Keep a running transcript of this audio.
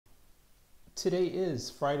Today is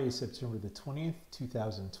Friday, September the 20th,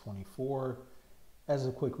 2024. As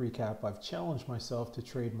a quick recap, I've challenged myself to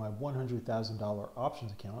trade my $100,000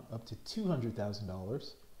 options account up to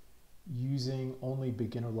 $200,000 using only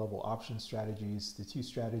beginner level option strategies. The two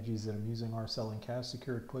strategies that I'm using are selling cash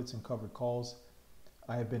secured puts and covered calls.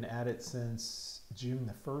 I have been at it since June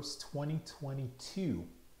the 1st, 2022,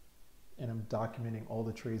 and I'm documenting all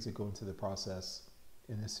the trades that go into the process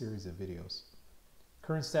in this series of videos.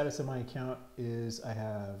 Current status of my account is I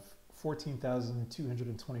have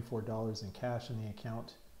 $14,224 in cash in the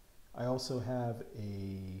account. I also have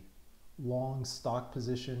a long stock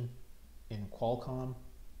position in QCOM,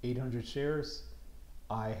 800 shares.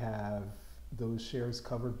 I have those shares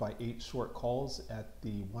covered by 8 short calls at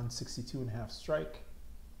the 162.5 strike.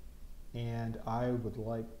 And I would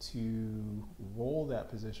like to roll that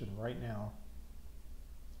position right now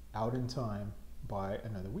out in time by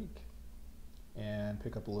another week and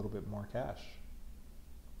pick up a little bit more cash.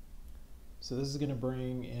 So this is going to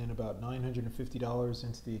bring in about $950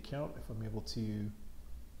 into the account if I'm able to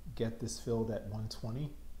get this filled at 120.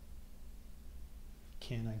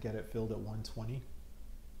 Can I get it filled at 120?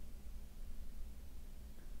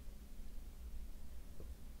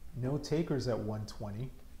 No takers at 120.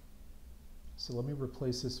 So let me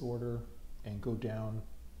replace this order and go down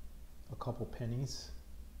a couple pennies.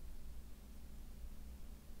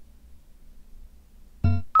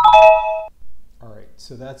 All right,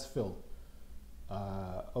 so that's filled.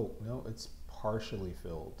 Oh, no, it's partially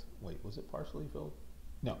filled. Wait, was it partially filled?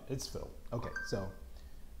 No, it's filled. Okay, so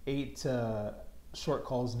 8 short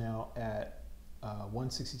calls now at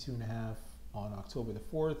 162.5 on October the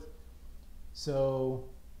 4th. So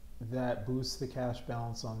that boosts the cash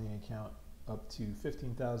balance on the account up to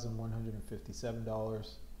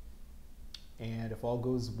 $15,157. And if all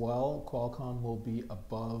goes well, Qualcomm will be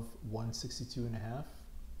above 162.5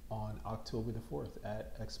 on October the 4th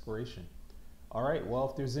at expiration. All right, well,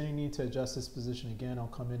 if there's any need to adjust this position again, I'll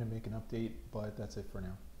come in and make an update, but that's it for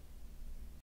now.